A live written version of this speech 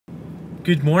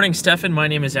Good morning, Stefan. My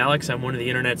name is Alex. I'm one of the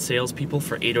internet salespeople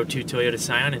for 802 Toyota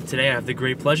Scion, and today I have the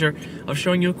great pleasure of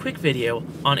showing you a quick video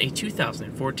on a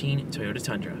 2014 Toyota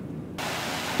Tundra.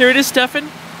 Here it is, Stefan.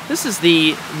 This is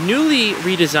the newly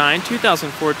redesigned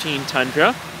 2014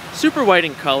 Tundra. Super white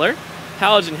in color,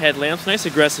 halogen headlamps, nice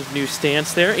aggressive new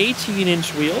stance there,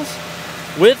 18-inch wheels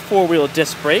with four-wheel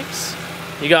disc brakes.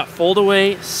 You got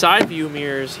fold-away side view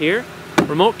mirrors here,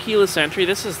 remote keyless entry.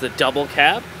 This is the double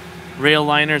cab. Rail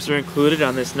liners are included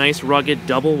on this nice rugged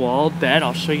double-walled bed.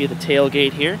 I'll show you the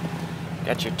tailgate here.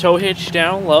 Got your tow hitch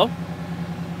down low.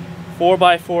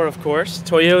 4x4, of course.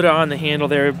 Toyota on the handle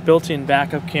there, built-in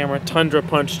backup camera. Tundra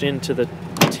punched into the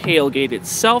tailgate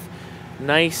itself.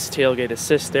 Nice tailgate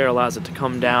assist there, allows it to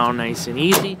come down nice and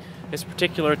easy. This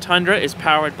particular Tundra is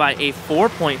powered by a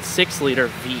 4.6-liter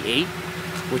V8,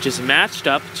 which is matched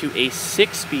up to a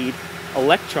 6-speed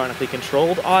electronically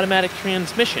controlled automatic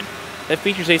transmission that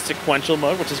features a sequential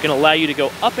mode, which is going to allow you to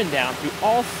go up and down through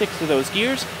all 6 of those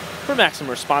gears for maximum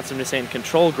responsiveness and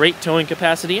control, great towing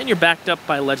capacity, and you're backed up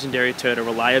by legendary Toyota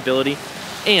reliability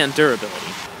and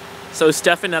durability. So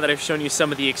Stefan, now that I've shown you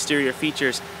some of the exterior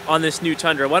features on this new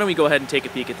Tundra, why don't we go ahead and take a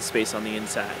peek at the space on the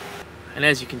inside. And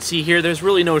as you can see here, there's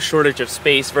really no shortage of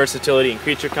space, versatility, and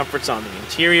creature comforts on the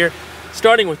interior,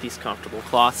 starting with these comfortable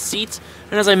cloth seats.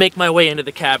 And as I make my way into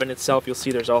the cabin itself, you'll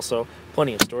see there's also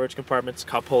plenty of storage compartments,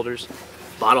 cup holders,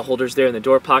 bottle holders there in the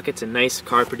door pockets, and nice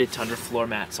carpeted Tundra floor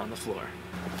mats on the floor.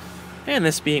 And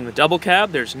this being the double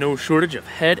cab, there's no shortage of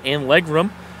head and leg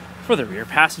room for the rear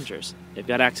passengers. They've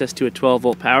got access to a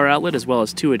 12-volt power outlet as well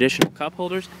as 2 additional cup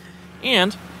holders.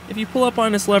 And if you pull up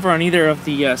on this lever on either of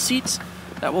the seats,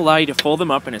 that will allow you to fold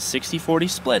them up in a 60-40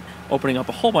 split, opening up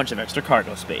a whole bunch of extra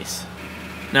cargo space.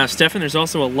 Now, Stefan, there's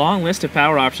also a long list of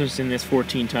power options in this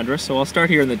 14 Tundra, so I'll start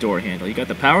here in the door handle. You got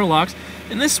the power locks,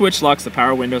 and this switch locks the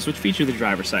power windows, which feature the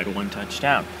driver's side one touch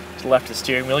down. To the left of the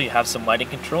steering wheel, you have some lighting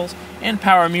controls and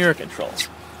power mirror controls.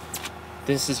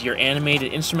 This is your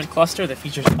animated instrument cluster that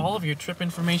features all of your trip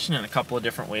information and a couple of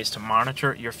different ways to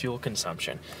monitor your fuel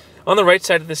consumption. On the right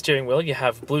side of the steering wheel, you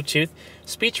have Bluetooth,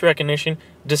 speech recognition,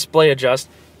 display adjust,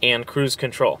 and cruise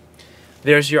control.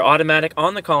 There's your automatic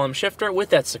on-the-column shifter with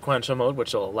that sequential mode,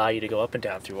 which will allow you to go up and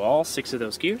down through all 6 of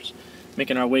those gears.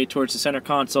 Making our way towards the center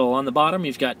console on the bottom,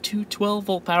 you've got 2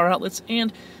 12-volt power outlets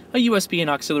and a USB and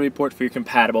auxiliary port for your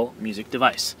compatible music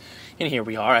device. And here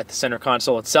we are at the center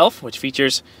console itself, which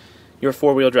features your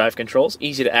 4-wheel drive controls,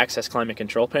 easy-to-access climate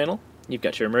control panel. You've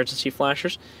got your emergency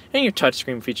flashers, and your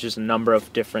touchscreen features a number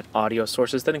of different audio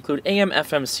sources that include AM,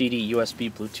 FM, CD, USB,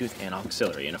 Bluetooth, and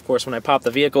auxiliary. And of course, when I pop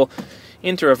the vehicle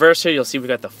into reverse here, you'll see we've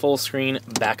got the full-screen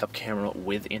backup camera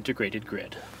with integrated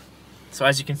grid. So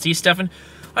as you can see, Stefan,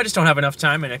 I just don't have enough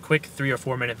time in a quick 3 or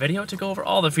 4 minute video to go over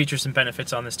all the features and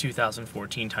benefits on this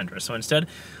 2014 Tundra. So instead,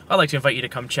 I'd like to invite you to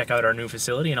come check out our new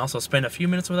facility and also spend a few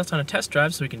minutes with us on a test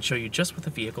drive so we can show you just what the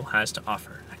vehicle has to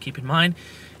offer. Now, keep in mind,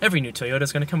 every new Toyota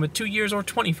is going to come with 2 years or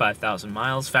 25,000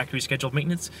 miles factory scheduled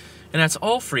maintenance, and that's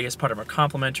all free as part of our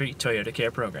complimentary Toyota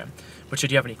Care program. But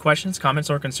should you have any questions, comments,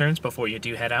 or concerns before you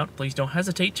do head out, please don't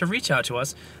hesitate to reach out to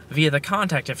us via the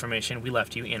contact information we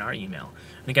left you in our email.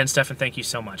 And again, Stefan, thank you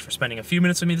so much for spending a few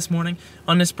minutes with me this morning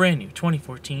on this brand new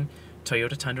 2014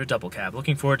 Toyota Tundra Double Cab.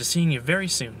 Looking forward to seeing you very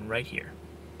soon right here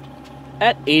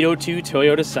at 802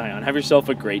 Toyota Scion. Have yourself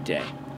a great day.